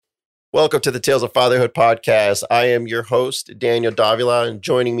Welcome to the Tales of Fatherhood podcast. I am your host, Daniel Davila, and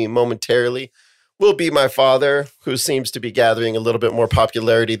joining me momentarily will be my father, who seems to be gathering a little bit more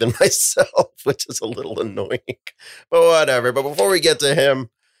popularity than myself, which is a little annoying, but whatever. But before we get to him,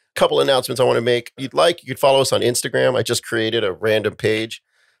 a couple announcements I want to make. If you'd like, you could follow us on Instagram. I just created a random page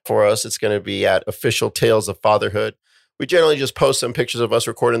for us. It's going to be at Official Tales of Fatherhood. We generally just post some pictures of us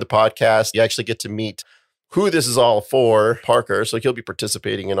recording the podcast. You actually get to meet who this is all for, Parker. So he'll be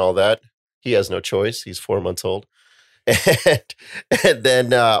participating in all that. He has no choice. He's 4 months old. And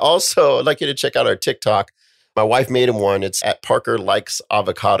then also, I'd like you to check out our TikTok. My wife made him one. It's at Parker Likes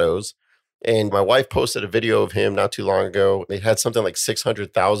Avocados. And my wife posted a video of him not too long ago. It had something like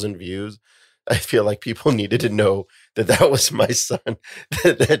 600,000 views. I feel like people needed to know that that was my son,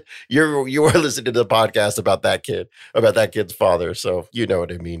 that you were listening to the podcast about that kid, about that kid's father. So you know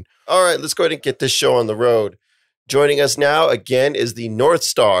what I mean. All right, let's go ahead and get this show on the road. Joining us now again is the North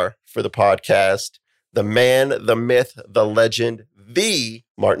Star for the podcast, the man, the myth, the legend, the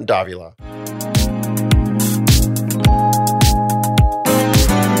Martin Davila.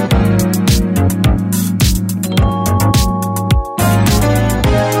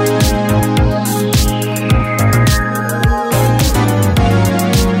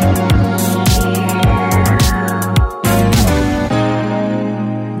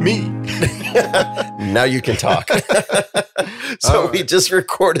 Now you can talk. So we just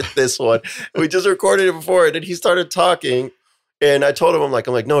recorded this one. We just recorded it before, and then he started talking. And I told him, I'm like,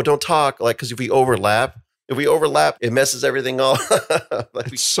 no, don't talk. Like, because if we overlap, it messes everything up.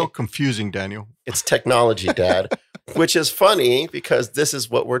 It's so confusing, Daniel. It's technology, Dad, which is funny because this is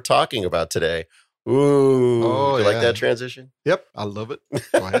what we're talking about today. Ooh, you like that transition? Yep, I love it.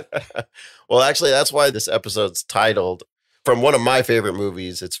 Go ahead. Well, actually, that's why this episode's titled from one of my favorite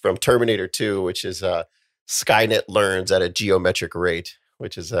movies. It's from Terminator 2, which is Skynet learns at a geometric rate,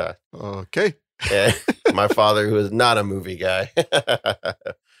 which is okay. My father, who is not a movie guy.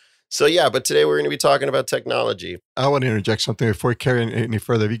 So yeah, but today we're going to be talking about technology. I want to interject something before we carry any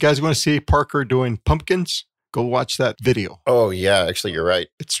further. If you guys want to see Parker doing pumpkins, go watch that video. Oh yeah, actually you're right.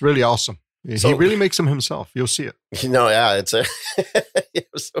 It's really awesome. He really makes them himself. You'll see it. Yeah, it's a.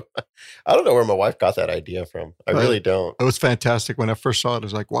 I don't know where my wife got that idea from. I really don't. It was fantastic. When I first saw it, I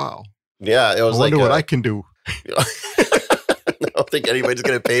was like, wow. Yeah, it was. I wonder what I can do. I don't think anybody's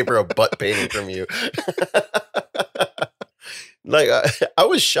going to pay for a butt painting from you. I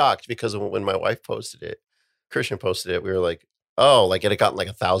was shocked because when my wife posted it, Christian posted it, we were like, oh, like it had gotten like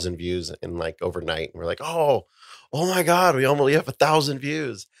 1,000 views in like overnight. And we're like, oh my God, we only have 1,000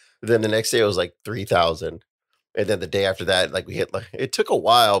 views. Then the next day it was like 3,000. And then the day after that, like we hit, like it took a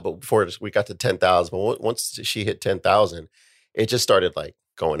while, but before we got to 10,000. But once she hit 10,000, it just started like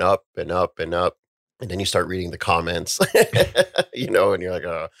going up and up and up. And then you start reading the comments, and you're like,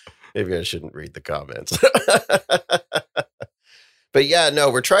 oh, maybe I shouldn't read the comments. But yeah,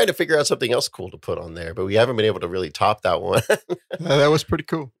 no, we're trying to figure out something else cool to put on there, but we haven't been able to really top that one. That was pretty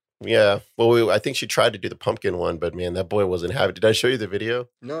cool. Yeah. Well, I think she tried to do the pumpkin one, but man, that boy wasn't having it. Did I show you the video?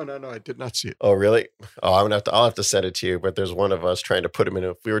 No, I did not see it. Oh, really? Oh, I'll have to send it to you. But there's one of us trying to put him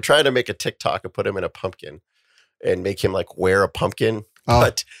we were trying to make a TikTok and put him in a pumpkin and make him like wear a pumpkin. Oh.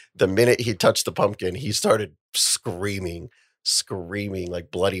 But the minute he touched the pumpkin, he started screaming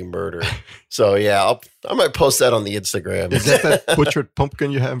like bloody murder. So yeah, I might post that on the Instagram. Is that butchered pumpkin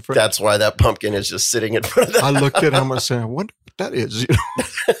you have in front? That's why that pumpkin is just sitting in front of that. I looked at him and said, I wonder what that is.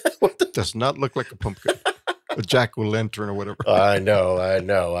 It does not look like a pumpkin. A jack-o'-lantern or whatever. I know.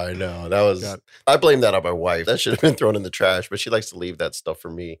 That was, I blame that on my wife. That should have been thrown in the trash, but she likes to leave that stuff for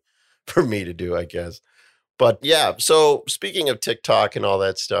me to do, I guess. But yeah, so speaking of TikTok and all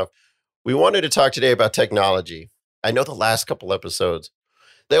that stuff, we wanted to talk today about technology. I know the last couple episodes,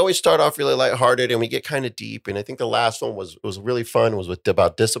 they always start off really lighthearted and we get kind of deep. And I think the last one was really fun, was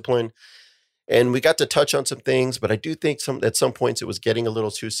about discipline. And we got to touch on some things, but I do think at some points it was getting a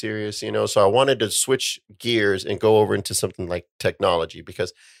little too serious, So I wanted to switch gears and go over into something like technology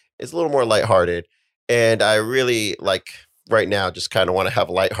because it's a little more lighthearted. And I really right now just kind of want to have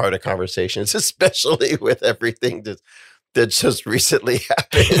lighthearted conversations, especially with everything that just recently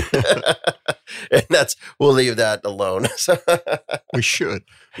happened. And we'll leave that alone. We should.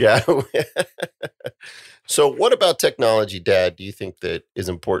 Yeah. So what about technology, Dad, do you think that is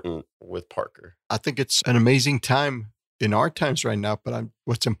important with Parker? I think it's an amazing time in our times right now, but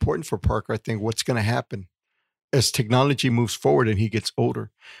what's important for Parker, I think what's going to happen as technology moves forward and he gets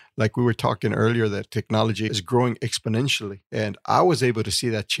older. Like we were talking earlier, that technology is growing exponentially. And I was able to see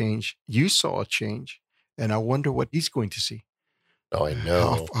that change. You saw a change. And I wonder what he's going to see. Oh, I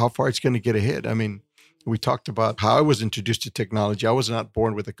know. How far it's going to get ahead. I mean, We talked about how I was introduced to technology. I was not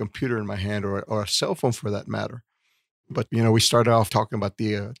born with a computer in my hand or a cell phone for that matter. But, we started off talking about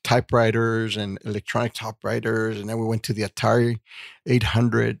the typewriters and electronic typewriters. And then we went to the Atari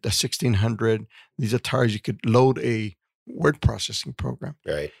 800, the 1600. These Ataris, you could load a word processing program.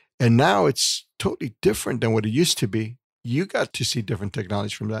 Right. And now it's totally different than what it used to be. You got to see different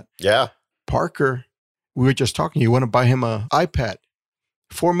technology from that. Yeah. Parker, we were just talking, you want to buy him an iPad,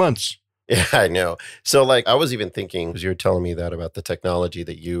 4 months. Yeah, I know. So like, I was even thinking, because you were telling me that about the technology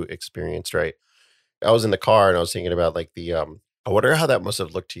that you experienced, right? I was in the car and I was thinking about like I wonder how that must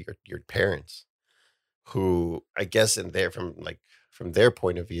have looked to your parents, who I guess from their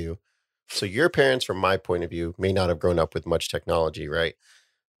point of view. So your parents, from my point of view, may not have grown up with much technology, right?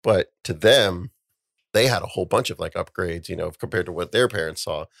 But to them, they had a whole bunch of like upgrades, compared to what their parents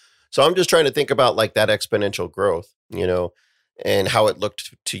saw. So I'm just trying to think about like that exponential growth, and how it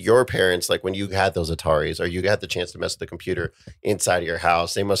looked to your parents, like when you had those Ataris or you had the chance to mess with the computer inside of your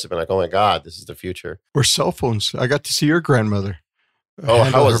house. They must have been like, oh my God, this is the future. Or cell phones. I got to see your grandmother. Oh,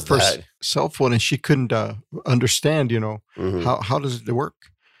 how was her first that? Cell phone, and she couldn't understand, Mhm. how does it work?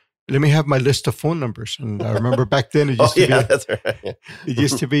 Let me have my list of phone numbers. And I remember back then it used to be, That's right. Yeah. it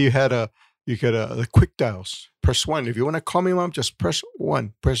used to be you had the quick dials. Press 1. If you want to call me, Mom, just press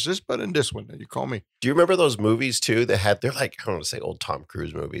 1. Press this button, this one, and you call me. Do you remember those movies too they're like, I don't want to say old Tom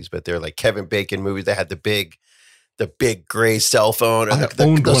Cruise movies, but they're like Kevin Bacon movies. They had the big gray cell phone. Or I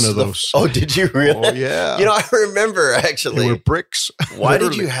owned one of those. Oh, did you really? Oh, yeah. I remember actually. They were bricks. Why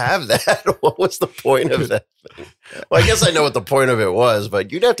did you have that? What was the point of that thing? Well, I guess I know what the point of it was,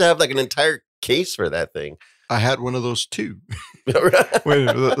 but you'd have to have like an entire case for that thing. I had one of those too. When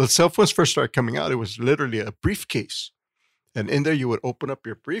the cell phones first started coming out, it was literally a briefcase. And in there, you would open up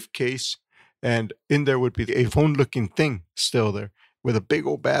your briefcase, and in there would be a phone-looking thing still there with a big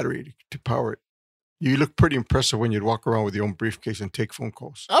old battery to power it. You look pretty impressive when you'd walk around with your own briefcase and take phone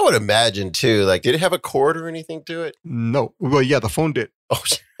calls. I would imagine too. Like, did it have a cord or anything to it? No. Well, yeah, the phone did. Oh,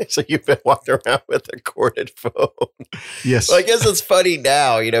 so you've been walking around with a corded phone. Yes. Well, I guess it's funny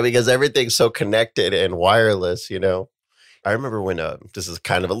now, because everything's so connected and wireless, I remember when, this is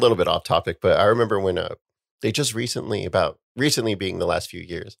kind of a little bit off topic, but I remember when they just recently being the last few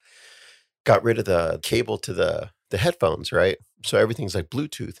years, got rid of the cable to the headphones, right? So everything's like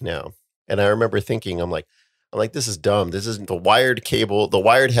Bluetooth now. And I remember thinking, I'm like, this is dumb. This isn't the wired cable. The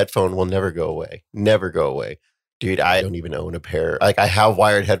wired headphone will never go away. Never go away. Dude, I don't even own a pair. Like, I have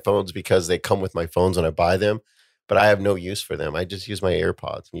wired headphones because they come with my phones when I buy them, but I have no use for them. I just use my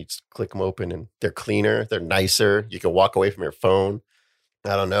AirPods, and you just click them open and they're cleaner. They're nicer. You can walk away from your phone.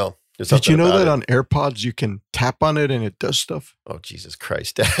 I don't know. Did you know that on AirPods you can tap on it and it does stuff? Oh, Jesus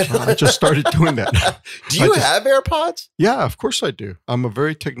Christ, Dad. I just started doing that. Do you have AirPods? Yeah, of course I do. I'm a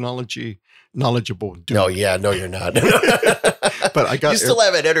very technology knowledgeable dude. No, yeah, no, you're not. But I got. You still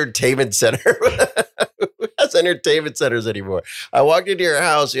have an entertainment center. Who has entertainment centers anymore? I walked into your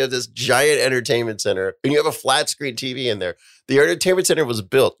house. You have this giant entertainment center, and you have a flat screen TV in there. The entertainment center was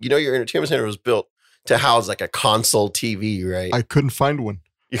built. Your entertainment center was built to house like a console TV, right? I couldn't find one.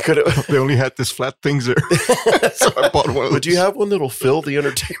 You could have. They only had this flat things there. So I bought one of those. Do you have one that'll fill the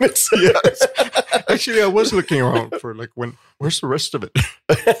entertainment center? Yes. Actually, I was looking around for where's the rest of it?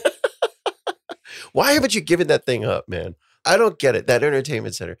 Why haven't you given that thing up, man? I don't get it, that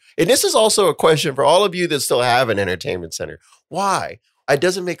entertainment center. And this is also a question for all of you that still have an entertainment center. Why? It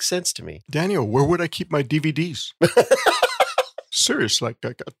doesn't make sense to me. Daniel, where would I keep my DVDs? Serious, I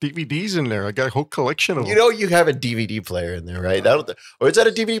got DVDs in there. I got a whole collection of them. You have a DVD player in there, right? Or is that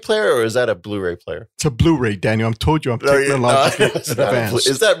a DVD player or is that a Blu-ray player? It's a Blu-ray, Daniel. I told you I'm technologically advanced.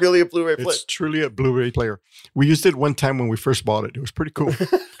 Is that really a Blu-ray player? It's truly a Blu-ray player. We used it one time when we first bought it. It was pretty cool.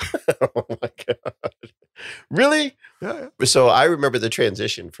 Oh my God. Really? Yeah. So I remember the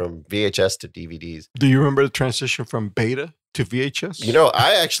transition from VHS to DVDs. Do you remember the transition from beta to VHS?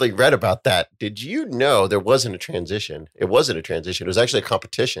 I actually read about that. Did you know there wasn't a transition? It wasn't a transition. It was actually a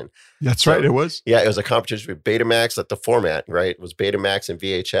competition. That's right. It was. Yeah, it was a competition with Betamax. Like the format, right? It was Betamax and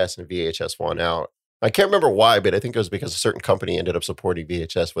VHS won out. I can't remember why, but I think it was because a certain company ended up supporting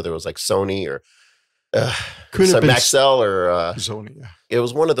VHS, whether it was like Sony or Maxell or Sony. Yeah. It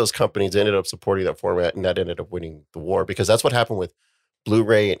was one of those companies that ended up supporting that format, and that ended up winning the war because that's what happened with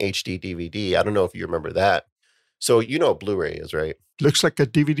Blu-ray and HD DVD. I don't know if you remember that. So you know what Blu-ray is, right? Looks like a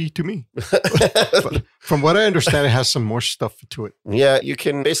DVD to me. But from what I understand, it has some more stuff to it. Yeah, you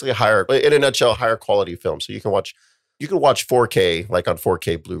can basically in a nutshell, higher quality film. So you can watch 4K, like on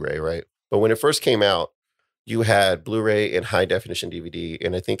 4K Blu-ray, right? But when it first came out, you had Blu-ray and high definition DVD,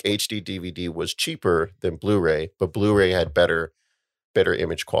 and I think HD DVD was cheaper than Blu-ray, but Blu-ray had better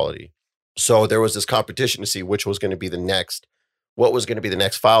image quality. So there was this competition to see which was going to be what was going to be the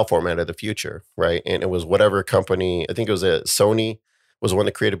next file format of the future, right? And it was whatever company, I think it was Sony was the one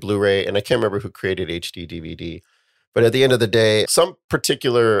that created Blu-ray, and I can't remember who created HD DVD. But at the end of the day, some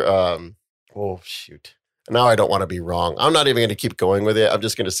particular, oh shoot, now I don't want to be wrong. I'm not even going to keep going with it. I'm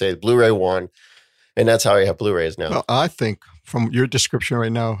just going to say Blu-ray won, and that's how I have Blu-rays now. Well, I think from your description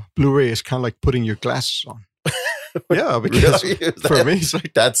right now, Blu-ray is kind of like putting your glasses on. Yeah, because Really? for me, it's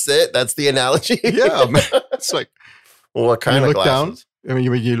like, That's it? That's the analogy? yeah, man. It's like, Well, what kind you of look glasses? down. I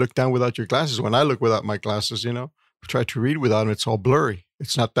mean, you look down without your glasses. When I look without my glasses, try to read without them, it's all blurry.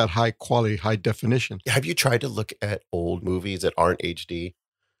 It's not that high quality, high definition. Have you tried to look at old movies that aren't HD?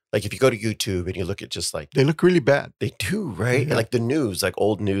 Like if you go to YouTube and you look at just like, They look really bad. they do, right? Yeah. Like the news, like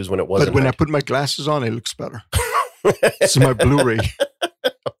old news when it wasn't. But when I like- put my glasses on, it looks better. This is my Blu-ray.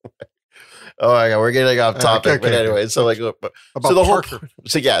 Oh my God, we're getting off topic. Okay, But okay. anyway, so like, About so the Parker.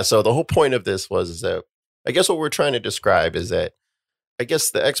 so the whole point of this is that I guess what we're trying to describe is that I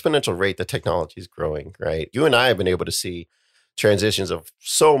guess the exponential rate that technology is growing, right? You and I have been able to see transitions of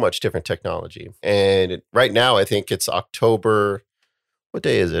so much different technology. And right now, I think it's October. What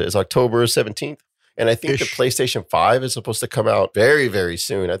day is it? It's October 17th. And I think the Ish. PlayStation 5 is supposed to come out very, very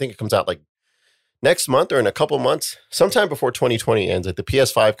soon. I think it comes out like next month or in a couple months, sometime before 2020 ends. Like the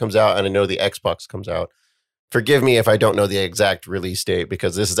PS5 comes out, and I know the Xbox comes out. Forgive me if I don't know the exact release date,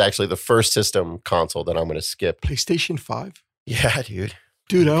 because this is actually the first system console that I'm going to skip. PlayStation 5? Yeah, dude.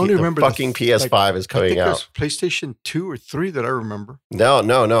 Dude, I only The remember fucking PS5 is I coming think out. there's PlayStation 2 or 3 that I remember. No.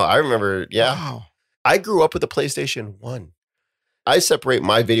 I remember. Yeah. Wow. I grew up with the PlayStation 1. I separate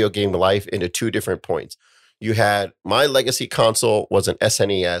my video game life into two different points. You had my legacy console was an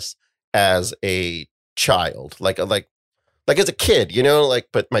SNES as a child, like as a kid,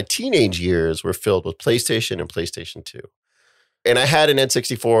 but my teenage years were filled with PlayStation and PlayStation 2. And I had an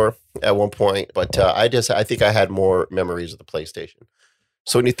N64 at one point, but I think I had more memories of the PlayStation.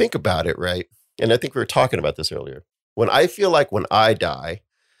 So when you think about it, right? And I think we were talking about this earlier. When I feel like when I die,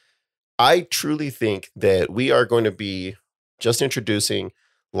 I truly think that we are going to be just introducing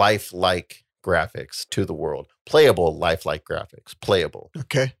lifelike graphics to the world. Playable lifelike graphics. Playable.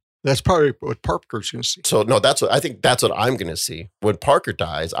 Okay. That's probably what Parker's going to see. So no, that's what I'm going to see. When Parker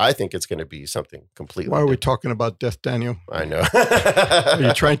dies, I think it's going to be something completely Why are we different. talking about death, Daniel? I know. Are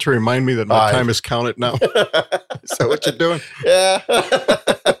you trying to remind me that my time is counted now? Is that what you're doing?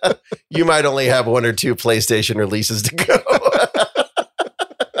 Yeah. You might only have one or two PlayStation releases to go.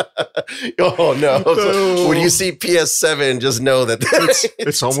 Oh no. So when you see PS7, just know that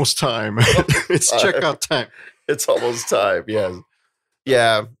It's almost time. It's checkout time. it's almost time. Yes.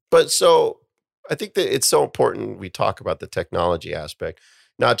 Yeah. But so I think that it's so important we talk about the technology aspect,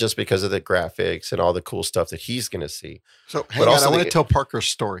 not just because of the graphics and all the cool stuff that he's going to see. So hang But on, also I want the- to tell Parker's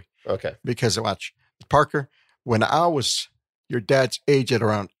story Okay. because watch, Parker, when I was your dad's age at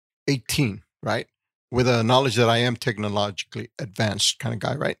around 18, right? With a knowledge that I am technologically advanced kind of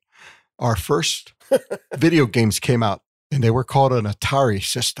guy, right? Our first video games came out and they were called an Atari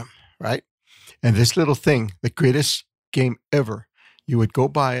system, right? And this little thing, the greatest game ever, you would go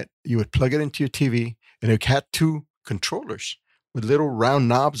buy it, you would plug it into your TV, and it had two controllers with little round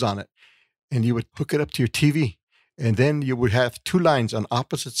knobs on it. And you would hook it up to your TV. And then you would have two lines on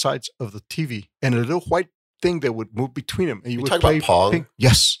opposite sides of the TV and a little white thing that would move between them. And you You would talk play about Pong? ping.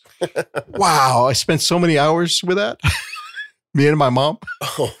 Yes. Wow. I spent so many hours with that. Me and my mom.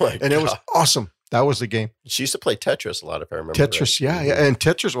 Oh my God. And it was awesome. That was the game. She used to play Tetris a lot, if I remember. Tetris, right. yeah. And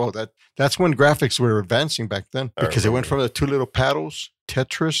Tetris, well, that's when graphics were advancing back then I because it went remember. from the two little paddles,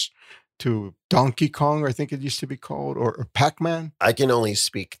 Tetris, to Donkey Kong, I think it used to be called, or Pac-Man. I can only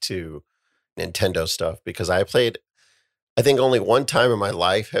speak to Nintendo stuff because I played, I think only one time in my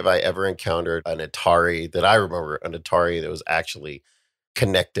life have I ever encountered an Atari that I remember, an Atari that was actually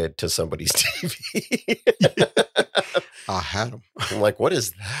connected to somebody's TV. I had them. I'm like, what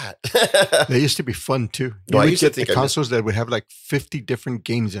is that? They used to be fun too. No, I would used to get think the I missed- consoles that would have like 50 different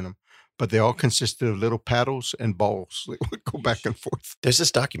games in them, but they all consisted of little paddles and balls that would go back and forth. There's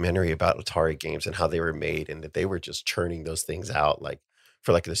this documentary about Atari games and how they were made and that they were just churning those things out like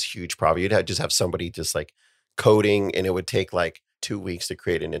for like this huge problem. You'd just have somebody just like coding and it would take like 2 weeks to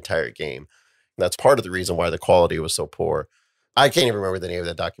create an entire game. And that's part of the reason why the quality was so poor. I can't even remember the name of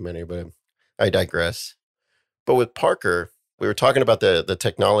that documentary, but I digress. But with Parker, we were talking about the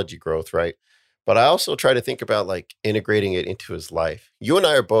technology growth, right? But I also try to think about like integrating it into his life. You and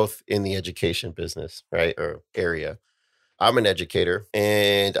I are both in the education business, right? Or area. I'm an educator,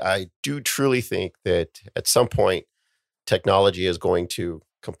 and I do truly think that at some point, technology is going to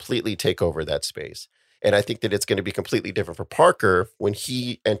completely take over that space. And I think that it's going to be completely different for Parker when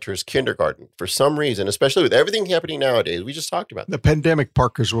he enters kindergarten. For some reason, especially with everything happening nowadays, we just talked about that. The pandemic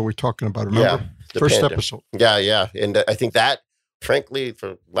Parker is what we're talking about, remember? the First pandemic. episode. Yeah. And I think that, frankly,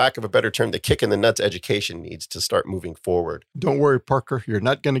 for lack of a better term, the kick in the nuts education needs to start moving forward. Don't worry, Parker. You're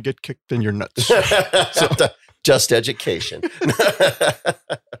not going to get kicked in your nuts. Just education.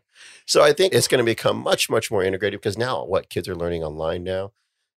 So I think it's going to become much, much more integrated because now kids are learning online now.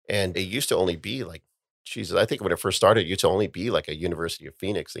 And it used to only be like, Jesus, I think when it first started, it used to only be like a University of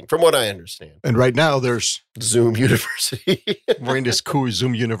Phoenix thing, from what I understand. And right now there's Zoom University. wearing this cool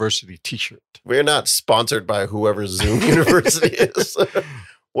Zoom University t-shirt. We're not sponsored by whoever Zoom University is.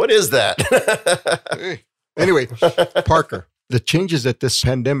 What is that? Hey. Anyway, Parker, the changes that this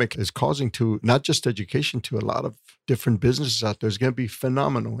pandemic is causing to not just education, to a lot of different businesses out there is going to be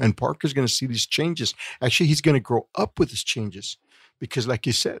phenomenal. And Parker's going to see these changes. Actually, he's going to grow up with these changes because, like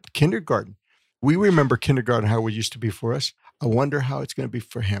you said, kindergarten. We remember kindergarten, how it used to be for us. I wonder how it's going to be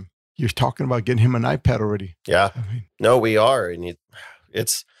for him. You're talking about getting him an iPad already. Yeah. I mean, No, we are. And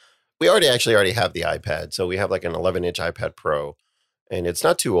we already have the iPad. So we have like an 11-inch iPad Pro. And it's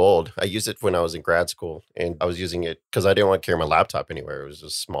not too old. I used it when I was in grad school, and I was using it because I didn't want to carry my laptop anywhere. It was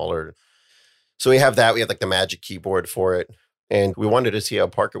just smaller. So we have that. We have like the Magic Keyboard for it. And we wanted to see how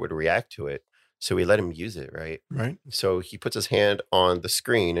Parker would react to it. So we let him use it, right? Right. So he puts his hand on the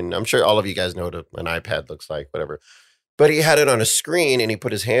screen, and I'm sure all of you guys know what an iPad looks like, whatever. But he had it on a screen, and he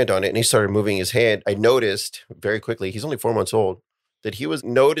put his hand on it, and he started moving his hand. I noticed very quickly, he's only 4 months old, that he was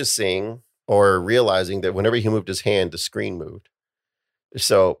noticing or realizing that whenever he moved his hand, the screen moved.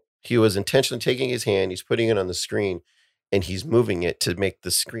 So he was intentionally taking his hand, he's putting it on the screen, and he's moving it to make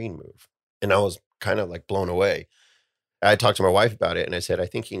the screen move. And I was kind of like blown away. I talked to my wife about it, and I said, I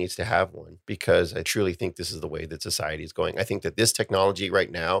think he needs to have one because I truly think this is the way that society is going. I think that this technology right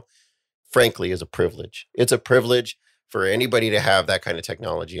now, frankly, is a privilege. It's a privilege for anybody to have that kind of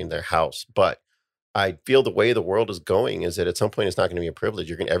technology in their house. But I feel the way the world is going is that at some point it's not going to be a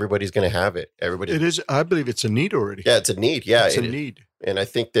privilege. Everybody's going to have it. It is. I believe it's a need already. Yeah, it's a need. Yeah, it's a need. And I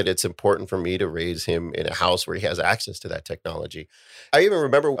think that it's important for me to raise him in a house where he has access to that technology. I even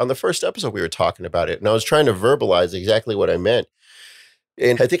remember on the first episode we were talking about it, and I was trying to verbalize exactly what I meant.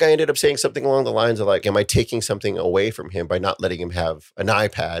 And I think I ended up saying something along the lines of like, am I taking something away from him by not letting him have an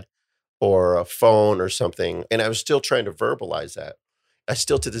iPad or a phone or something? And I was still trying to verbalize that. I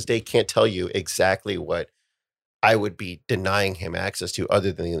still to this day can't tell you exactly what I would be denying him access to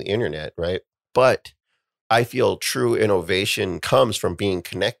other than the internet, right? But I feel true innovation comes from being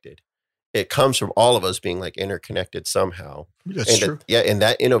connected. It comes from all of us being like interconnected somehow. That's true. And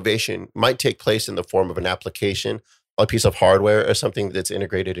that innovation might take place in the form of an application, a piece of hardware or something that's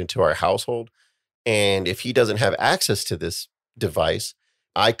integrated into our household. And if he doesn't have access to this device,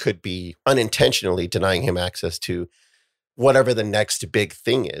 I could be unintentionally denying him access to whatever the next big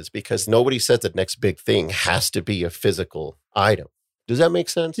thing is, because nobody says the next big thing has to be a physical item. Does that make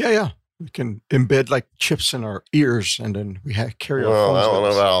sense? Yeah. We can embed like chips in our ears, and then we carry our phones. I don't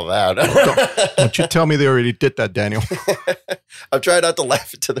know about all that. Don't you tell me they already did that, Daniel. I'm trying not to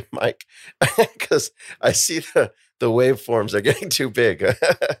laugh into the mic because I see the waveforms are getting too big.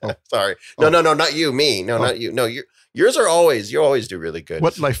 Sorry. No, not you, me. No, not you. No, yours are always, you always do really good.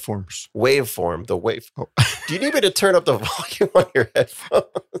 What life forms? Waveform, the wave. Oh. Do you need me to turn up the volume on your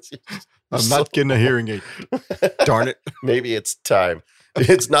headphones? I'm not getting a hearing aid. Darn it. Maybe it's time.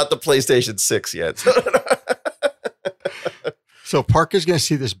 It's not the PlayStation 6 yet. So Parker's going to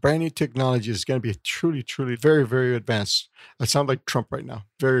see this brand new technology. It's going to be truly, truly very, very advanced. I sound like Trump right now.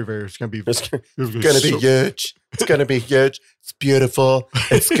 Very, very. It's going to be It's going to be huge. It's going to be huge. It's beautiful.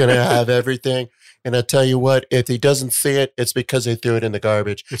 It's going to have everything. And I tell you what, if he doesn't see it, it's because they threw it in the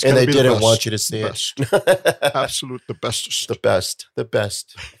garbage and they didn't want you to see it. Absolute the bestest. The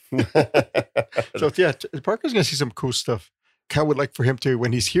best. So yeah, Parker's going to see some cool stuff. I would like for him to,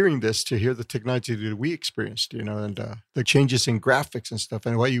 when he's hearing this, to hear the technology that we experienced, and the changes in graphics and stuff.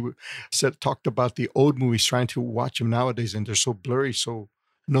 And what you talked about the old movies, trying to watch them nowadays, and they're so blurry, so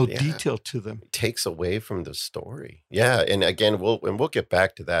no detail to them. It takes away from the story. Yeah. And again, we'll get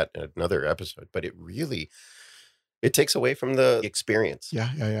back to that in another episode, but it takes away from the experience.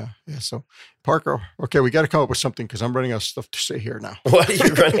 Yeah. So Parker, okay, we got to come up with something because I'm running out of stuff to say here now. Why are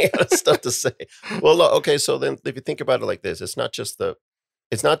you running out of stuff to say? Well, okay. So then if you think about it like this, it's not just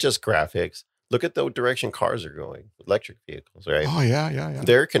graphics. Look at the direction cars are going, electric vehicles, right? Oh, yeah.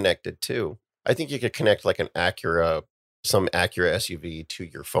 They're connected too. I think you could connect like some Acura SUV to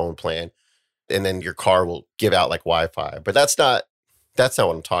your phone plan, and then your car will give out like Wi-Fi. But that's not what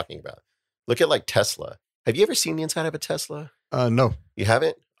I'm talking about. Look at like Tesla. Have you ever seen the inside of a Tesla? No. You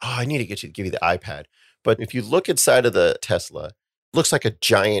haven't? Oh, I need to give you the iPad. But if you look inside of the Tesla, it looks like a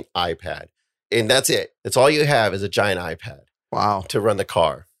giant iPad. And that's it. That's all you have is a giant iPad. Wow. To run the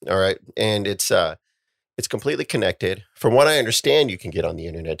car. All right. And it's completely connected. From what I understand, you can get on the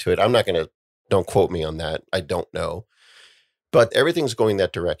internet to it. I'm not going to, don't quote me on that. I don't know. But everything's going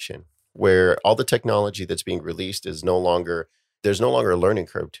that direction where all the technology that's being released is there's no longer a learning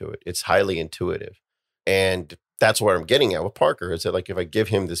curve to it. It's highly intuitive. And that's where I'm getting at with Parker is that like, if I give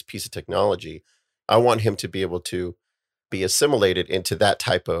him this piece of technology, I want him to be able to be assimilated into that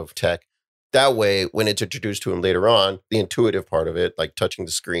type of tech. That way, when it's introduced to him later on, the intuitive part of it, like touching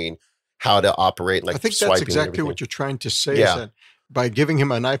the screen, how to operate, like I think swiping that's exactly what you're trying to say. Yeah. Is that by giving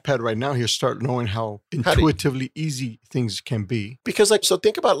him an iPad right now, he'll start knowing how intuitively easy things can be. Because so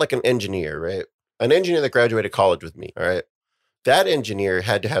think about like an engineer, right? An engineer that graduated college with me, all right? That engineer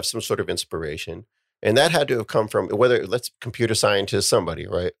had to have some sort of inspiration. And that had to have come from let's computer scientist, somebody,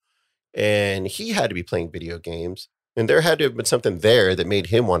 right? And he had to be playing video games. And there had to have been something there that made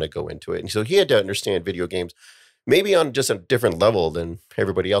him want to go into it. And so he had to understand video games, maybe on just a different level than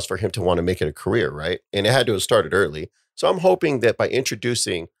everybody else for him to want to make it a career, right? And it had to have started early. So I'm hoping that by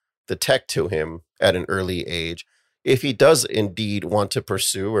introducing the tech to him at an early age, if he does indeed want to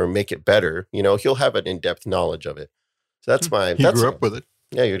pursue or make it better, he'll have an in-depth knowledge of it. So that's He grew up with it.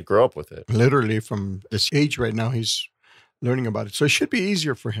 Yeah, you'd grow up with it. Literally from this age right now, he's learning about it. So it should be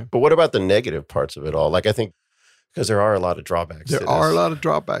easier for him. But what about the negative parts of it all? Like I think, because there are a lot of drawbacks. There are a lot of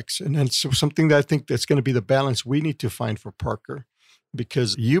drawbacks. And then so something that I think that's going to be the balance we need to find for Parker,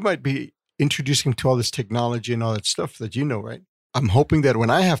 because you might be introducing him to all this technology and all that stuff that right? I'm hoping that when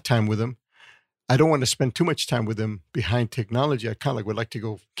I have time with him, I don't want to spend too much time with him behind technology. I kind of would like to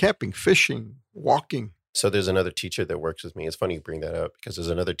go camping, fishing, walking. So there's another teacher that works with me. It's funny you bring that up because there's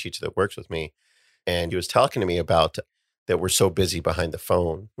another teacher that works with me. And he was talking to me about that we're so busy behind the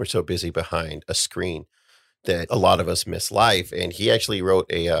phone. We're so busy behind a screen that a lot of us miss life. And he actually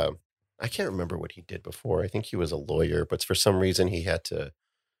wrote I can't remember what he did before. I think he was a lawyer, but for some reason he had to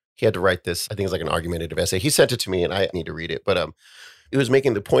write this. I think it's like an argumentative essay. He sent it to me and I need to read it. But it was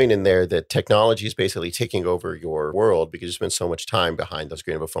making the point in there that technology is basically taking over your world because you spend so much time behind the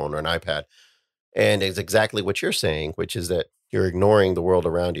screen of a phone or an iPad. And it's exactly what you're saying, which is that you're ignoring the world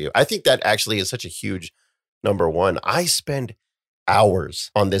around you. I think that actually is such a huge number one. I spend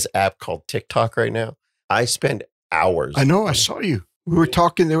hours on this app called TikTok right now. I spend hours. I know. I saw you. We were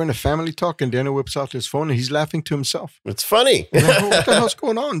talking. They were in a family talk, and Daniel whips out his phone, and he's laughing to himself. It's funny. Like, what the hell's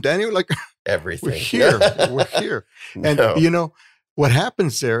going on, Daniel? Like everything. We're here. We're here. And what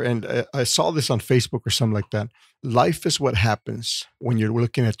happens there? And I saw this on Facebook or something like that. Life is what happens when you're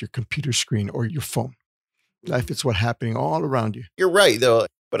looking at your computer screen or your phone. Life is what's happening all around you. You're right, though.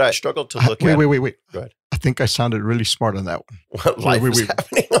 But I struggle to look at. Wait. Go ahead. I think I sounded really smart on that one. What life is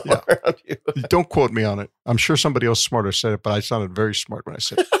happening all around you? Don't quote me on it. I'm sure somebody else smarter said it, but I sounded very smart when I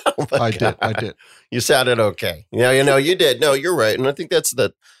said it. Oh I did. You sounded okay. Yeah, you did. No, you're right. And I think that's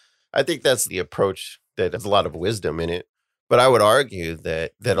the approach that has a lot of wisdom in it. But I would argue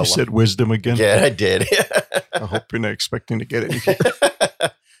that you said wisdom again. Yeah, I did. I hope you're not expecting to get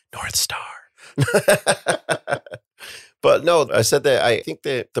it. North Star. But no, I said that I think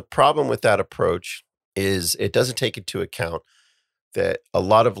that the problem with that approach is it doesn't take into account that a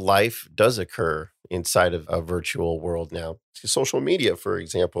lot of life does occur inside of a virtual world now. Social media, for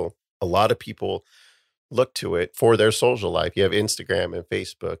example, a lot of people look to it for their social life. You have Instagram and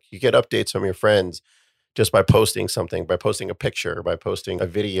Facebook. You get updates from your friends just by posting something, by posting a picture, by posting a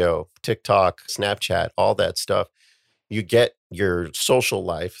video, TikTok, Snapchat, all that stuff. You get your social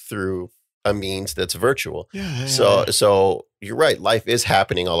life through a means that's virtual. Yeah. So you're right. Life is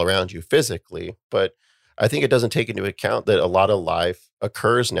happening all around you physically, but I think it doesn't take into account that a lot of life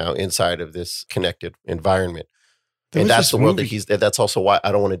occurs now inside of this connected environment. And that's the world that that's also why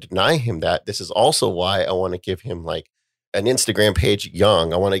I don't want to deny him that. This is also why I want to give him like an Instagram page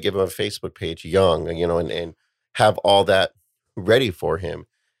young. I want to give him a Facebook page young, and have all that ready for him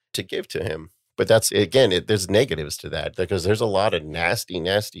to give to him. But that's, again, there's negatives to that because there's a lot of nasty,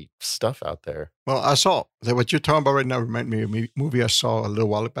 nasty stuff out there. Well, I saw that what you're talking about right now remind me of a movie I saw a little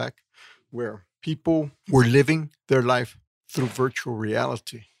while back where people were living their life through virtual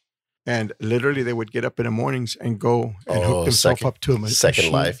reality. And literally they would get up in the mornings and go and hook themselves up to a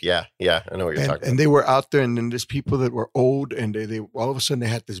Second Life. Yeah. I know what you're talking about. And they were out there, and then there's people that were old, and they all of a sudden they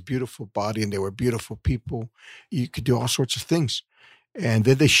had this beautiful body, and they were beautiful people. You could do all sorts of things. And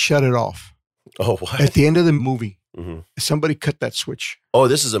then they shut it off. Oh, what? At the end of the movie, mm-hmm. Somebody cut that switch. Oh,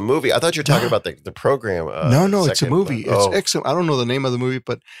 this is a movie. I thought you were talking about the program. No, it's a movie. It's excellent. I don't know the name of the movie,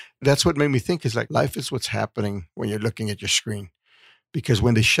 but that's what made me think is like life is what's happening when you're looking at your screen. Because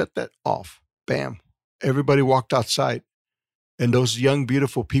when they shut that off, bam, everybody walked outside. And those young,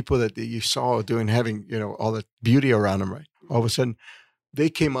 beautiful people that you saw having, all the beauty around them, right? All of a sudden, they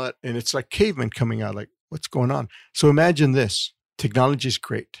came out and it's like cavemen coming out, like, what's going on? So imagine this. Technology is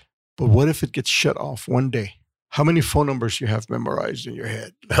great. But what if it gets shut off one day? How many phone numbers you have memorized in your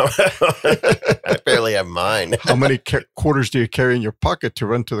head? I barely have mine. How many quarters do you carry in your pocket to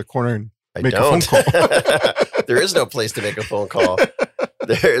run to the corner and make a phone call? There is no place to make a phone call.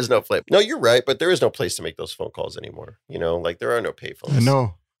 There is no place. No, you're right, but there is no place to make those phone calls anymore. Like there are no payphones. I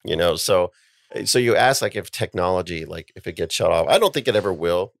know. So you ask like if technology, like if it gets shut off, I don't think it ever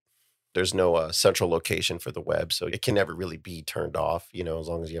will. There's no central location for the web, so it can never really be turned off, as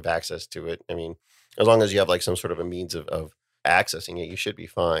long as you have access to it. I mean, as long as you have like some sort of a means of accessing it, you should be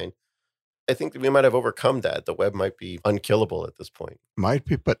fine. I think that we might have overcome that. The web might be unkillable at this point. Might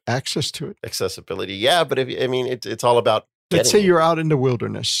be, but access to it. Accessibility. Yeah, but it's all about let's say you're out in the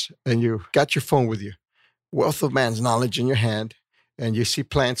wilderness and you got your phone with you, wealth of man's knowledge in your hand, and you see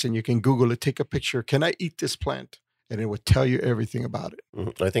plants and you can Google it, take a picture. Can I eat this plant? And it would tell you everything about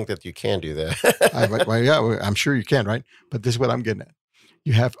it. I think that you can do that. Yeah, I'm sure you can, right? But this is what I'm getting at.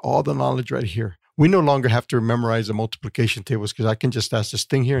 You have all the knowledge right here. We no longer have to memorize the multiplication tables because I can just ask this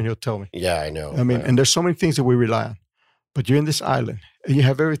thing here and he'll tell me. Yeah, I know. And there's so many things that we rely on. But you're in this island and you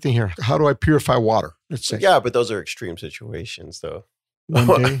have everything here. How do I purify water? Let's say. Yeah, but those are extreme situations, though.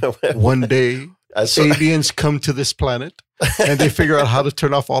 One day, aliens come to this planet and they figure out how to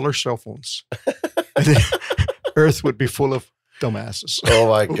turn off all our cell phones. And then Earth would be full of dumbasses. Oh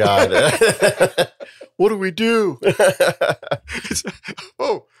my God. What do we do?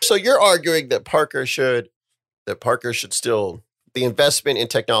 So you're arguing that Parker should still, the investment in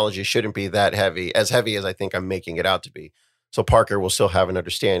technology shouldn't be that heavy as I think I'm making it out to be. So Parker will still have an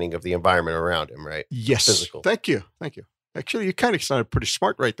understanding of the environment around him, right? Yes. Physical. Thank you. Actually, you kind of sounded pretty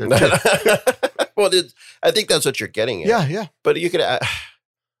smart right there. Well, I think that's what you're getting at. Yeah. But you could,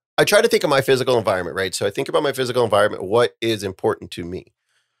 I try to think of my physical environment, right? So I think about my physical environment. What is important to me?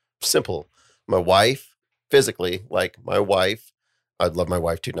 Simple. My wife, physically, like my wife. I'd love my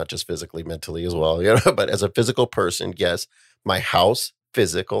wife too, not just physically, mentally as well. But as a physical person, yes. My house,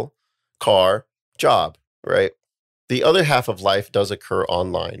 physical, car, job, right? The other half of life does occur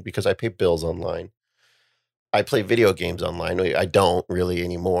online because I pay bills online. I play video games online. I don't really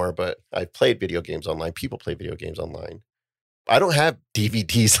anymore, but I played video games online. People play video games online. I don't have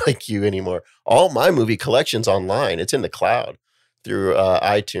DVDs like you anymore. All my movie collection's online. It's in the cloud through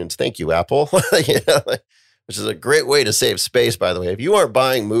iTunes. Thank you, Apple. Which is a great way to save space, by the way. If you aren't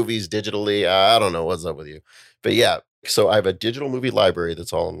buying movies digitally, I don't know what's up with you. But yeah, so I have a digital movie library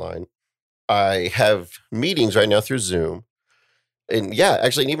that's all online. I have meetings right now through Zoom. And yeah,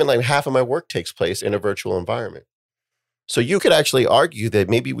 actually, even like half of my work takes place in a virtual environment. So you could actually argue that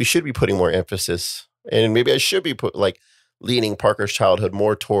maybe we should be putting more emphasis, and maybe I should be leaning Parker's childhood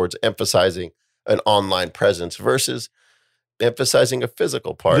more towards emphasizing an online presence versus emphasizing a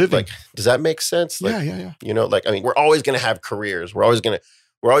physical part. Living. Like, does that make sense? Like, Yeah. We're always going to have careers. We're always going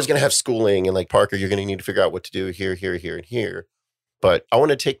to have schooling, and like Parker, you're going to need to figure out what to do here, and here. But I want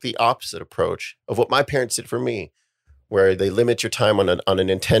to take the opposite approach of what my parents did for me, where they limit your time on a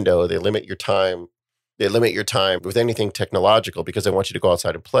Nintendo. They limit your time with anything technological because they want you to go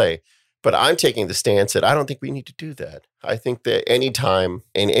outside and play. But I'm taking the stance that I don't think we need to do that. I think that any time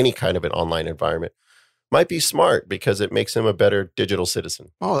in any kind of an online environment might be smart because it makes him a better digital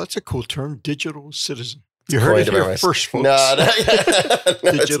citizen. Oh, that's a cool term, digital citizen. You heard it here first, folks. No,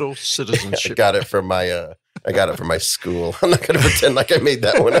 digital citizenship. I got it from my school. I'm not going to pretend like I made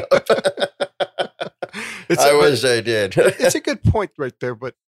that one up. I wish I did. It's a good point right there.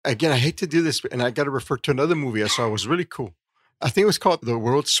 But again, I hate to do this, and I got to refer to another movie I saw. It was really cool. I think it was called The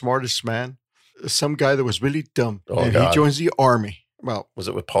World's Smartest Man. Some guy that was really dumb, and he joins the army. Well, was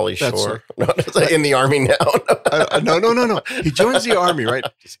it with Pauly Shore? No, in the army now. No. He joins the army, right?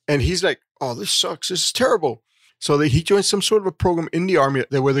 And he's like, "Oh, this sucks. This is terrible." So he joins some sort of a program in the army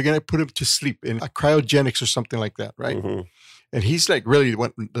where they're going to put him to sleep in a cryogenics or something like that, right? Mm-hmm. And he's like really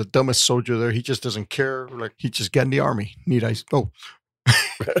the dumbest soldier there. He just doesn't care. Like he just got in the army. I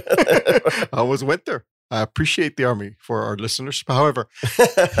almost went there. I appreciate the army for our listeners. However,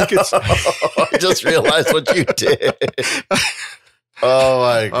 I just realized what you did. Oh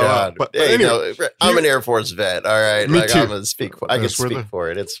my God! But anyway, I'm an Air Force vet. All right, me too. I'm gonna speak. I can speak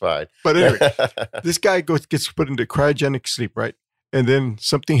for it. It's fine. But anyway, this guy gets put into cryogenic sleep, right? And then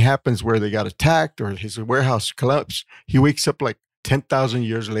something happens where they got attacked or his warehouse collapsed. He wakes up like 10,000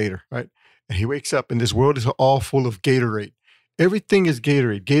 years later, right? And he wakes up and this world is all full of Gatorade. Everything is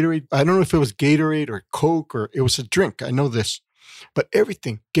Gatorade. Gatorade, I don't know if it was Gatorade or Coke or it was a drink. I know this. But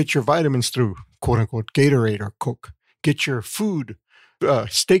everything, get your vitamins through quote unquote Gatorade or Coke. Get your food,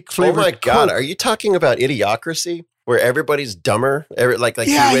 steak Oh flavored. my God. Coke. Are you talking about Idiocracy? Where everybody's dumber? Like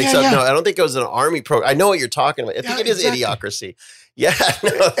Yeah, he wakes yeah, up. yeah. No, I don't think it was an army program. I know what you're talking about. I think Yeah, it is exactly. Idiocracy. Yeah.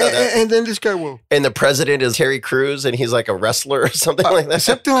 No, And then this guy will. and the president is Terry Crews and he's like a wrestler or something like that.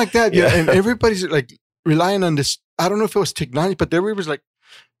 Something like that. Yeah. Yeah. And everybody's like relying on this. I don't know if it was technology, but everybody was like,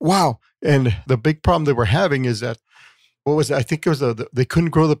 wow. And the big problem they were having is that, what was it? I think it was they couldn't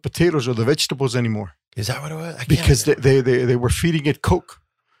grow the potatoes or the vegetables anymore Is that what it was? I can't because remember. they were feeding it Coke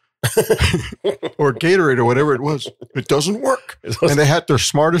or Gatorade or whatever it was. It doesn't work. And they had their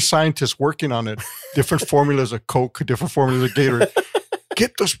smartest scientists working on it. Different formulas of Coke, different formulas of Gatorade.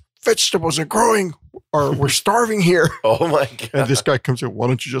 Get those vegetables are growing or we're starving here. Oh my God. And this guy comes in, why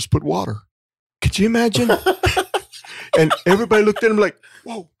don't you just put water? Could you imagine? And everybody looked at him like,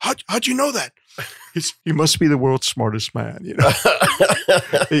 whoa, how'd you know that? He must be the world's smartest man, you know?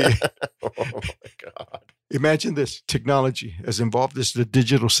 Oh my God. Imagine this technology as involved as the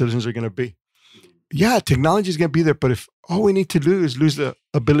digital citizens are going to be. Yeah, technology is going to be there, but if all we need to do is lose the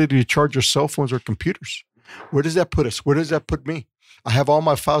ability to charge our cell phones or computers, where does that put us? Where does that put me? I have all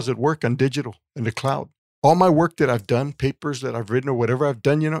my files at work on digital in the cloud. All my work that I've done, papers that I've written or whatever I've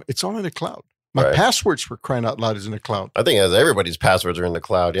done, you know, it's all in the cloud. My Right. passwords for crying out loud is in the cloud. I think as everybody's passwords are in the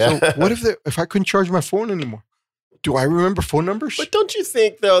cloud. Yeah. So what if I couldn't charge my phone anymore? Do I remember phone numbers? But don't you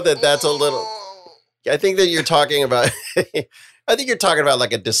think though that that's a little? I think that you're talking about. I think you're talking about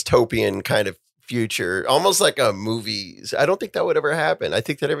like a dystopian kind of future, almost like a movie. I don't think that would ever happen. I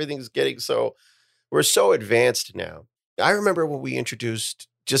think that everything's getting so. We're so advanced now. I remember when we introduced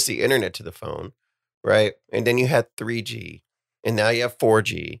just the internet to the phone, right? And then you had 3G, and now you have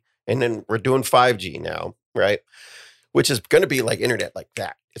 4G, and then we're doing 5G now, right? Which is going to be like internet like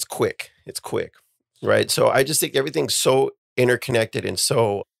that. It's quick. It's quick, right? So I just think everything's so interconnected and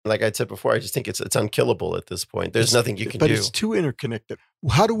so, like I said before, I just think it's unkillable at this point. There's nothing you can but do. it's too interconnected.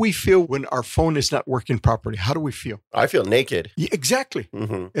 How do we feel when our phone is not working properly? How do we feel? I feel naked. Yeah, exactly.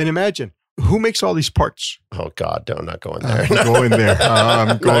 Hmm. And imagine, who makes all these parts? Oh God, no, I'm not going there. I'm going there. I'm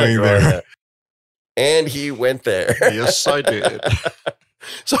Not going there. And he went there. Yes, I did.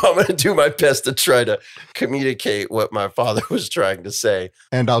 So I'm going to do my best to try to communicate what my father was trying to say.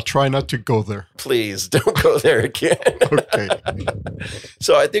 And I'll try not to go there. Please don't go there again. Okay.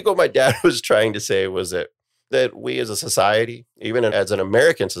 So I think what my dad was trying to say was that we as a society, even as an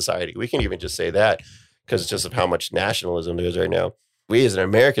American society, we can even just say that because just of how much nationalism there is right now. We as an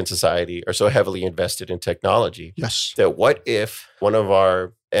American society are so heavily invested in technology Yes. that what if one of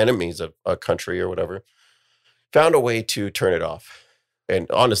our enemies of a country or whatever found a way to turn it off? And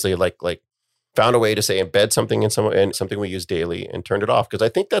honestly, like found a way to say embed something in something we use daily and turned it off. Because I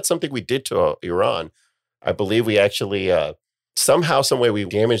think that's something we did to Iran. I believe we actually somehow, some way, we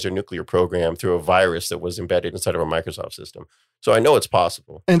damaged their nuclear program through a virus that was embedded inside of a Microsoft system. So I know it's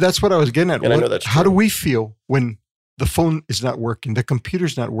possible. And that's what I was getting at. And I know that's How do true. we feel when the phone is not working, the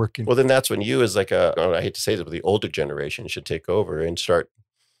computer's not working? Well, then that's when you, as like I hate to say this, but the older generation should take over and start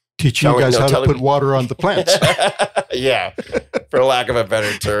Teaching you guys how to put water on the plants. Yeah, for lack of a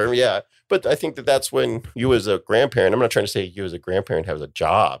better term. Yeah. But I think that's when you as a grandparent, I'm not trying to say you as a grandparent have a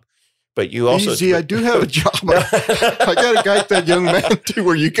job, but you also. Easy, I do have a job. I got to guide that young man too,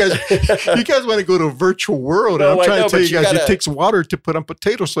 where you guys want to go to a virtual world. No, and I'm I trying know, to tell but you you guys, gotta- it takes water to put on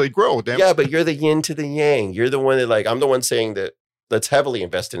potatoes so they grow. Damn. Yeah, but you're the yin to the yang. You're the one that I'm the one saying that let's heavily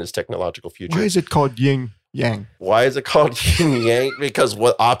invest in this technological future. Why is it called yin yang? Why is it called yin yang? Because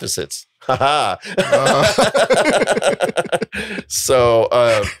what opposites? Haha. So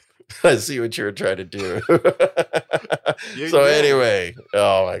I see what you were trying to do. So yang. anyway,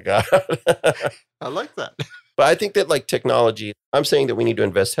 oh my God. I like that. But I think that like technology, I'm saying that we need to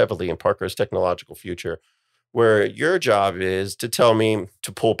invest heavily in Parker's technological future, where your job is to tell me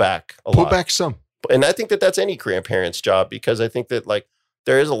to pull back a Pull lot. back some. And I think that that's any grandparent's job, because I think that like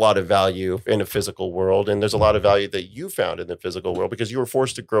there is a lot of value in the physical world, and there's a lot of value that you found in the physical world because you were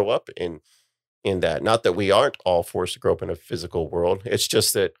forced to grow up in that. Not that we aren't all forced to grow up in a physical world. It's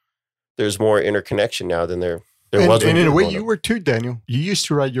just that there's more interconnection now than there was. And when in a we way, were growing you up. were too, Daniel. You used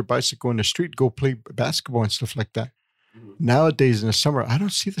to ride your bicycle in the street, go play basketball and stuff like that. Nowadays, in the summer, I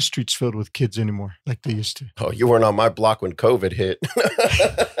don't see the streets filled with kids anymore like they used to. Oh, you weren't on my block when COVID hit.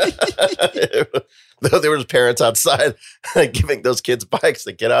 There was parents outside giving those kids bikes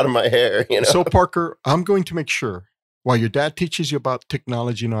to get out of my hair. You know. So, Parker, I'm going to make sure while your dad teaches you about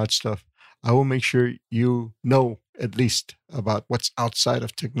technology and all that stuff, I will make sure you know at least about what's outside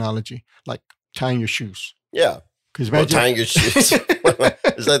of technology, like tying your shoes. Yeah. Because Well, imagine tying your shoes.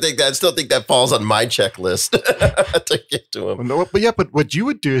 I still think that falls on my checklist to get to him. Well, no, but what you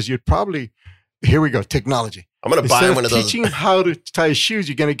would do is you'd probably here we go, technology. I'm going to buy one of those. Teaching him how to tie his shoes,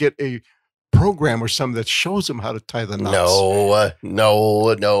 you're going to get a program or something that shows him how to tie the knots. No.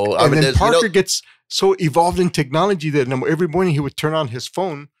 And then Parker gets so evolved in technology that every morning he would turn on his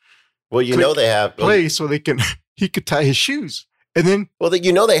phone. Well, they have play so he could tie his shoes. And then,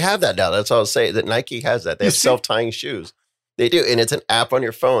 they have that now. That's all I'll say, that Nike has that. They have self-tying shoes. They do. And it's an app on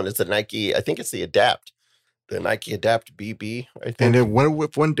your phone. It's the Nike, I think it's the Adapt. The Nike Adapt BB, I think. And then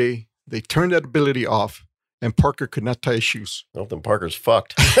one day they turned that ability off and Parker could not tie his shoes. Well, then Parker's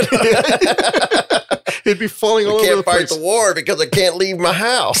fucked. He'd be falling all over the place. I can't fight the war because I can't leave my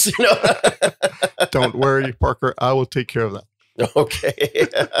house. Don't worry, Parker. I will take care of that. Okay.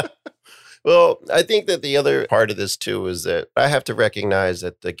 Well, I think that the other part of this too is that I have to recognize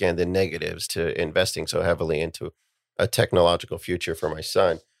that, again, the negatives to investing so heavily into a technological future for my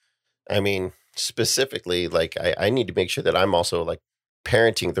son. I mean, specifically, like I need to make sure that I'm also like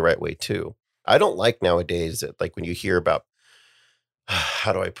parenting the right way too. I don't like nowadays that, like, when you hear about,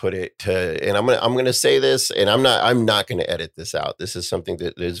 how do I put it, and I'm gonna say this, and I'm not gonna edit this out. This is something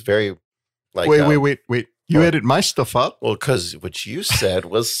that is very like wait. You edit my stuff out? Well, because what you said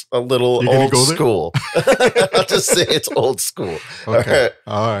was a little old school. I'll just say it's old school. Okay.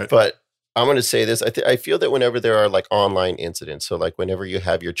 All right. But I'm going to say this. I feel that whenever there are like online incidents, so like whenever you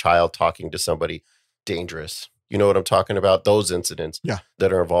have your child talking to somebody dangerous, you know what I'm talking about? Those incidents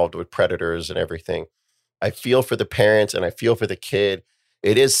that are involved with predators and everything. I feel for the parents and I feel for the kid.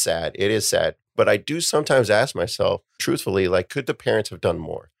 It is sad. But I do sometimes ask myself, truthfully, like, could the parents have done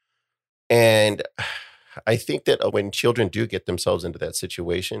more? And I think that when children do get themselves into that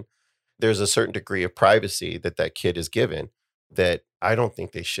situation, there's a certain degree of privacy that kid is given that I don't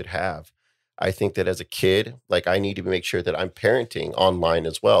think they should have. I think that as a kid, like, I need to make sure that I'm parenting online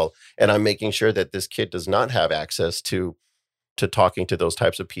as well. And I'm making sure that this kid does not have access to talking to those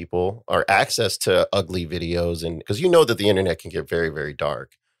types of people or access to ugly videos. And because that the internet can get very, very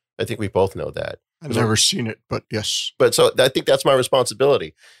dark. I think we both know that. I've never seen it, but yes. But so I think that's my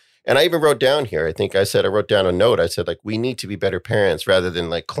responsibility. And I even wrote down here, I wrote down a note. I said, like, we need to be better parents rather than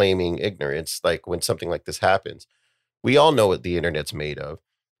like claiming ignorance. Like when something like this happens, we all know what the internet's made of.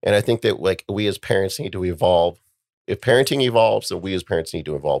 And I think that like we as parents need to evolve. If parenting evolves, then we as parents need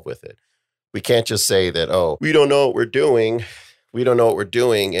to evolve with it. We can't just say that, oh, we don't know what we're doing. We don't know what we're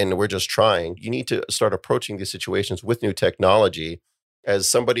doing and we're just trying. You need to start approaching these situations with new technology as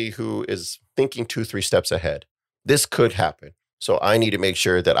somebody who is thinking 2-3 steps ahead. This could happen. So I need to make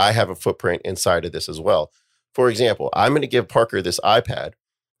sure that I have a footprint inside of this as well. For example, I'm going to give Parker this iPad.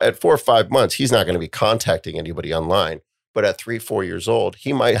 At 4 or 5 months, he's not going to be contacting anybody online. But at 3-4 years old,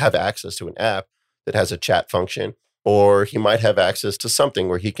 he might have access to an app that has a chat function, or he might have access to something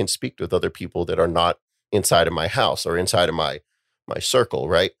where he can speak with other people that are not inside of my house or inside of my circle,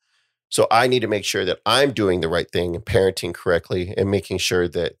 right? So I need to make sure that I'm doing the right thing and parenting correctly and making sure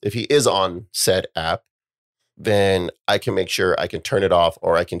that if he is on said app, then I can make sure I can turn it off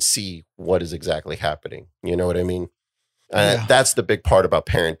or I can see what is exactly happening. You know what I mean? That's the big part about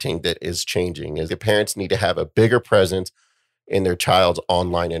parenting that is changing, is the parents need to have a bigger presence in their child's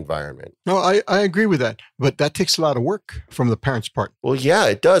online environment. No, I agree with that. But that takes a lot of work from the parents' part. Well, yeah,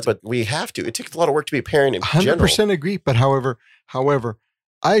 it does. But we have to. It takes a lot of work to be a parent in 100% general. 100% agree. But however,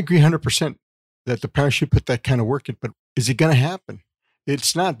 I agree 100% that the parents should put that kind of work in. But is it going to happen?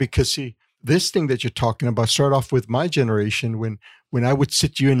 It's not, because, see, this thing that you're talking about started off with my generation when I would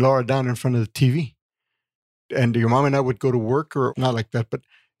sit you and Laura down in front of the TV. And your mom and I would go to work, or not like that, but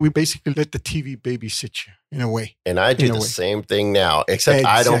we basically let the TV babysit you in a way. And I do the same thing now, except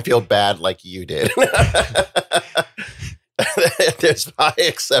I don't feel bad like you did. There's high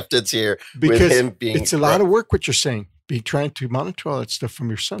acceptance here because with him being. It's a lot of work what you're saying, trying to monitor all that stuff from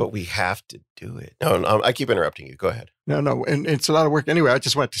your son. But we have to do it. No, I keep interrupting you. Go ahead. No. And it's a lot of work. Anyway, I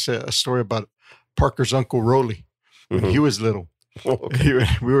just wanted to say a story about Parker's uncle, Rolly, when he was little. Okay.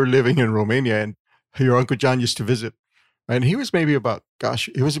 We were living in Romania, and your Uncle John used to visit. And he was maybe about,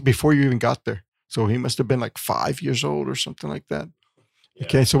 it was before you even got there. So he must have been like 5 years old or something like that. Yeah.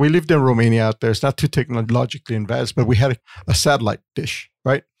 Okay, so we lived in Romania out there. It's not too technologically advanced, but we had a satellite dish,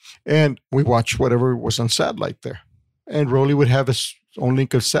 right? And we watched whatever was on satellite there. And Rolly would have his own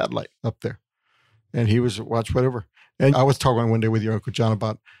link of satellite up there. And he was watch whatever. And I was talking one day with your Uncle John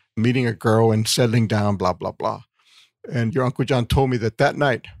about meeting a girl and settling down, blah, blah, blah. And your Uncle John told me that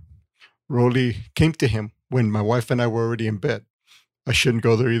night, Rolly came to him when my wife and I were already in bed. I shouldn't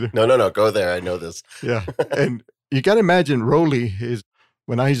go there either. No. Go there. I know this. Yeah. And you got to imagine Rolly he's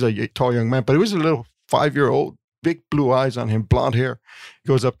a tall young man, but he was a little 5-year-old, big blue eyes on him, blonde hair. He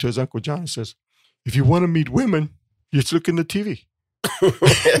goes up to his Uncle John and says, if you want to meet women, you just look in the TV.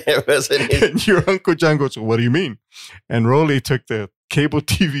 It wasn't even- And your Uncle John goes, what do you mean? And Rolly took the cable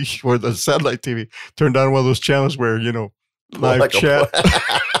TV or the satellite TV, turned on one of those channels where, live like a- chat.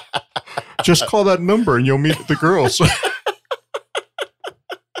 Just call that number and you'll meet the girls.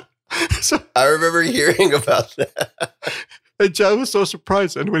 So, I remember hearing about that. and John was so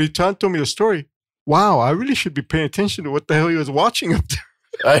surprised. And when John told me the story, wow, I really should be paying attention to what the hell he was watching up there.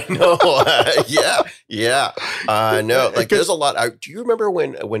 I know. Yeah. I know. Like, there's a lot. Do you remember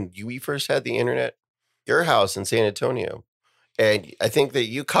when we first had the internet? Your house in San Antonio. And I think that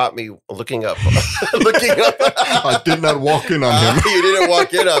you caught me looking up. I did not walk in on him. You didn't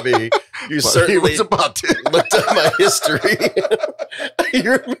walk in on me. You But certainly he was about to. looked up my history.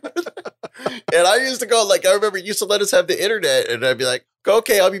 You remember that? And I used to go, like, I remember you used to let us have the internet. And I'd be like,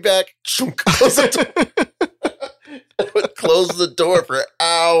 okay, I'll be back. Close the door. I would close the door for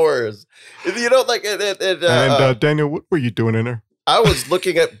hours. Like, And Daniel, what were you doing in there? I was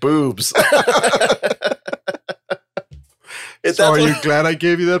looking at boobs. So are you glad I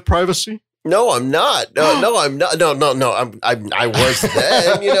gave you that privacy? No, I'm not. No, I'm not. No. I was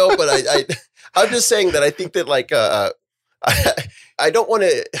then, but I'm just saying that I think that like I don't want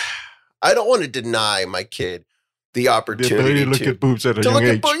to deny my kid the The opportunity ability to look at boobs at a young look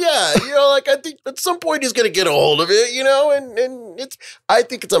age. like I think at some point he's going to get a hold of it, and I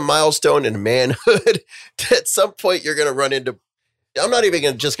think it's a milestone in manhood. At some point you're going to run into, I'm not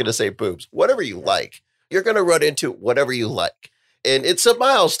even just going to say boobs, whatever you like. You're going to run into whatever you like. And it's a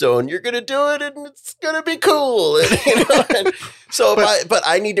milestone. You're going to do it and it's going to be cool. And but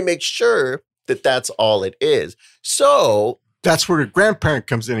I need to make sure that that's all it is. So That's where the grandparent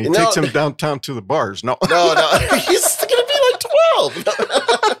comes in. He takes him downtown to the bars. No. He's going to be like 12.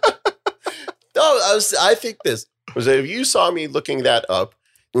 I think this was if you saw me looking that up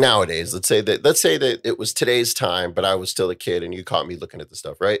nowadays, let's say that it was today's time, but I was still a kid and you caught me looking at the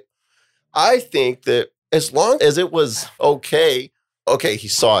stuff, right? I think that as long as it was okay, he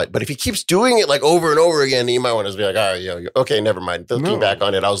saw it. But if he keeps doing it like over and over again, you might want to be like, all right, okay, never mind. Looking back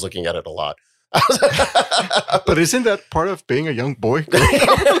on it, I was looking at it a lot. But isn't that part of being a young boy?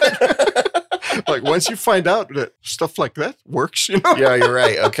 Like once you find out that stuff like that works, Yeah, you're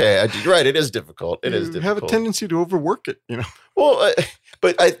right. Okay, you're right. It is difficult. It is difficult. You have a tendency to overwork it, Well,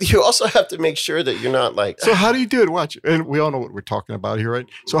 but you also have to make sure that you're not like. So how do you do it? Watch, and we all know what we're talking about here, right?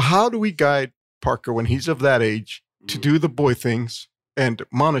 So how do we guide Parker when he's of that age to do the boy things and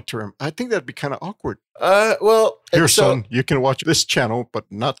monitor him? I think that'd be kind of awkward. Here, son, you can watch this channel, but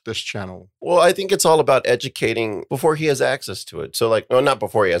not this channel. Well, I think it's all about educating before he has access to it. So not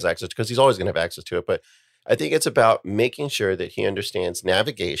before he has access, because he's always going to have access to it. But I think it's about making sure that he understands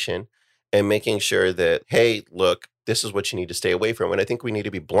navigation and making sure that, hey, look, this is what you need to stay away from. And I think we need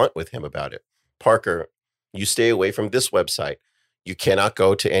to be blunt with him about it. Parker, you stay away from this website. You cannot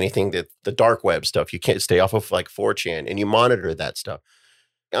go to anything that the dark web stuff. You can't stay off of like 4chan, and you monitor that stuff.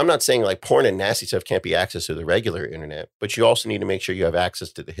 I'm not saying like porn and nasty stuff can't be accessed through the regular internet, but you also need to make sure you have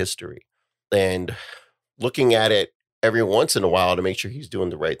access to the history and looking at it every once in a while to make sure he's doing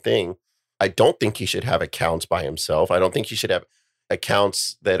the right thing. I don't think he should have accounts by himself. I don't think he should have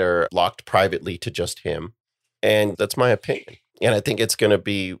accounts that are locked privately to just him. And that's my opinion. And I think it's going to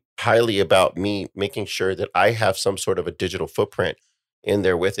be highly about me making sure that I have some sort of a digital footprint in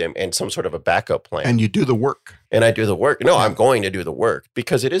there with him and some sort of a backup plan. And you do the work. And I do the work. No, I'm going to do the work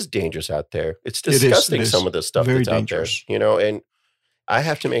because it is dangerous out there. It's disgusting, some of the stuff very that's dangerous. out there, and I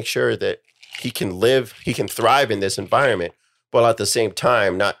have to make sure that he can thrive in this environment, while at the same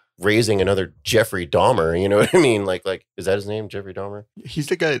time not raising another Jeffrey Dahmer. You know what I mean? Like, is that his name? Jeffrey Dahmer? He's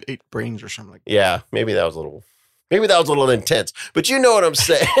the guy that ate brains or something like that. Yeah, maybe that was a little intense, but you know what I'm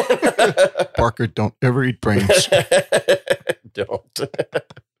saying. Parker, don't ever eat brains. Don't.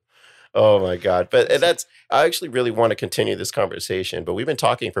 Oh my God. But I actually really want to continue this conversation, but we've been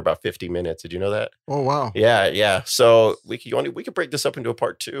talking for about 50 minutes. Did you know that? Oh, wow. Yeah. So we could break this up into a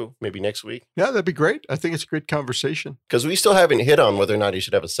part 2, maybe next week. Yeah, that'd be great. I think it's a great conversation. Because we still haven't hit on whether or not he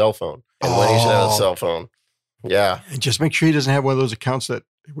should have a cell phone and when he should have a cell phone. Yeah. And just make sure he doesn't have one of those accounts that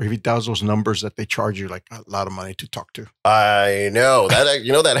where he dials those numbers that they charge you like a lot of money to talk to. I know that.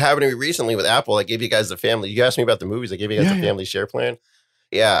 That happened to me recently with Apple. I gave you guys the family. You asked me about the movies. I gave you guys the family share plan.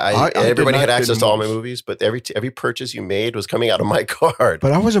 Yeah, everybody had access to all my movies, but every purchase you made was coming out of my card.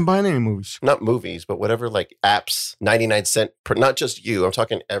 But I wasn't buying any movies. Not movies, but whatever, like apps, 99 cents per. Not just you. I'm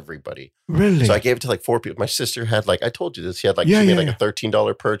talking everybody. Really? So I gave it to like 4 people. My sister had I told you this. She had she made a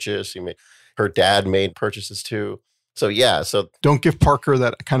 $13 purchase. Her dad made purchases too. So yeah, don't give Parker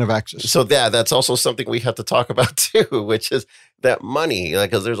that kind of access. So that's also something we have to talk about too, which is that money, like,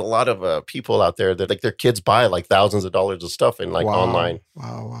 because there's a lot of people out there that like their kids buy like thousands of dollars of stuff in like online.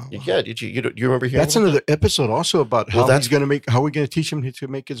 Wow. Yeah, did you remember hearing That's another episode also about how Well, he's going to make, how we're going to teach him to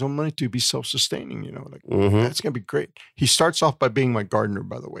make his own money, to be self-sustaining, you know, like Mhm. that's going to be great. He starts off by being my gardener,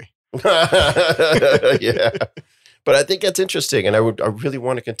 by the way. Yeah, but I think that's interesting, and I really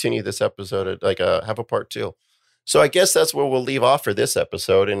want to continue this episode, like have a part 2. So I guess that's where we'll leave off for this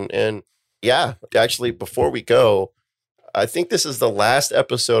episode, and yeah, actually, before we go, I think this is the last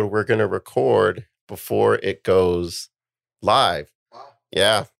episode we're going to record before it goes live. Wow.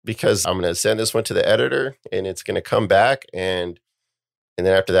 Yeah, because I'm going to send this one to the editor, and it's going to come back, and then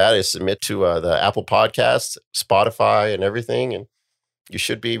after that, I submit to the Apple Podcasts, Spotify, and everything, and you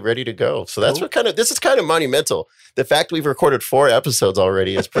should be ready to go. So that's Cool. this is kind of monumental. The fact we've recorded 4 episodes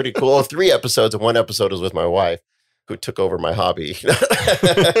already is pretty cool. 3 episodes, and 1 episode was with my wife, who took over my hobby.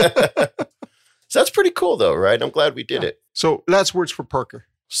 So that's pretty cool, though, right? I'm glad we did it. So last words for Parker.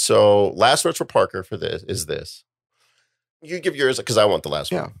 So last words for Parker for this is this. You give yours because I want the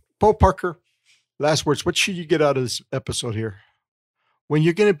last Yeah. one. Paul Parker, last words. What should you get out of this episode here? When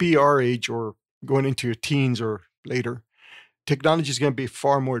you're going to be our age or going into your teens or later, technology is going to be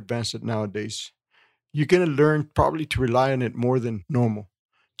far more advanced than nowadays. You're going to learn probably to rely on it more than normal.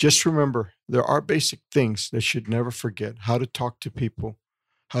 Just remember, there are basic things that you should never forget. How to talk to people,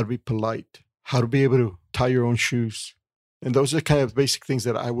 how to be polite, how to be able to tie your own shoes. And those are the kind of basic things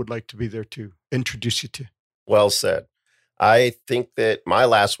that I would like to be there to introduce you to. Well said. I think that my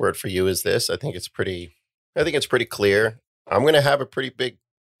last word for you is this. I think it's pretty clear. I'm going to have a pretty big,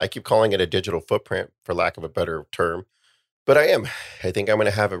 I keep calling it a digital footprint for lack of a better term, but I am. I think I'm going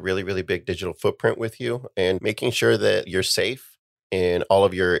to have a really, really big digital footprint with you, and making sure that you're safe in all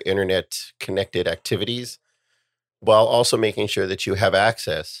of your internet connected activities, while also making sure that you have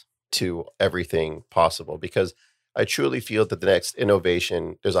access to everything possible, because I truly feel that the next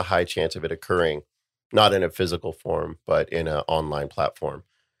innovation, there's a high chance of it occurring, not in a physical form, but in an online platform.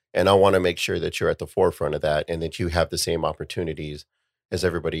 And I want to make sure that you're at the forefront of that and that you have the same opportunities as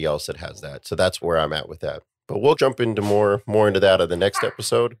everybody else that has that. So that's where I'm at with that. But we'll jump into more into that on the next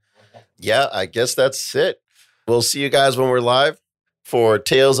episode. Yeah, I guess that's it. We'll see you guys when we're live for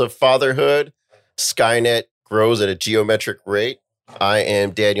Tales of Fatherhood. Skynet grows at a geometric rate. I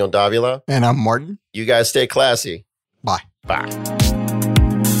am Daniel Davila. And I'm Martin. You guys stay classy. Bye. Bye.